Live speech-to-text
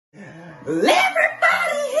Everybody,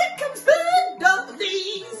 here comes the double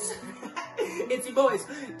D's. It's your boys,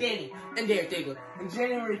 Danny and Derek Diggler. On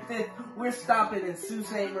January 5th, we're stopping in Sault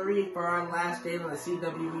Ste Marie for our last day on the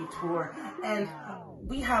CWE tour, and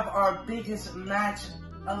we have our biggest match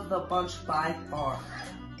of the bunch by far.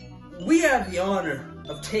 We have the honor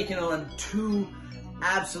of taking on two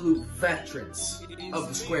absolute veterans of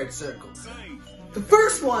the squared circle. The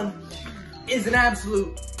first one is an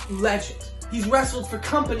absolute legend. He's wrestled for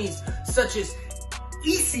companies such as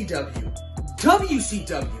ECW,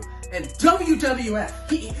 WCW, and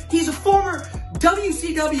WWF. He's a former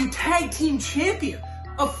WCW Tag Team Champion,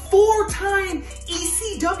 a 4-time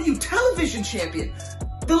ECW Television Champion,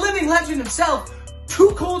 the living legend himself,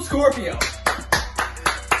 Too Cold Scorpio.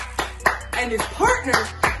 And his partner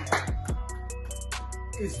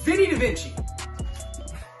is Vinnie DaVinci.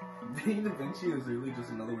 Vinnie DaVinci is really just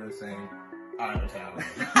another way of saying, I'm Italian.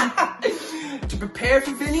 To prepare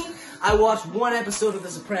for Vinny, I watched one episode of The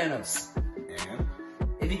Sopranos. And?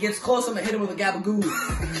 If he gets close, I'm gonna hit him with a gabagool.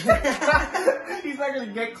 He's not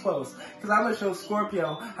gonna get close, because I'm gonna show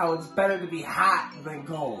Scorpio how it's better to be hot than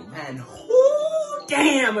cold. And whoo,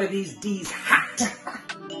 damn, are these D's hot.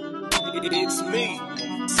 It's me,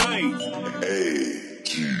 Saint. Hey.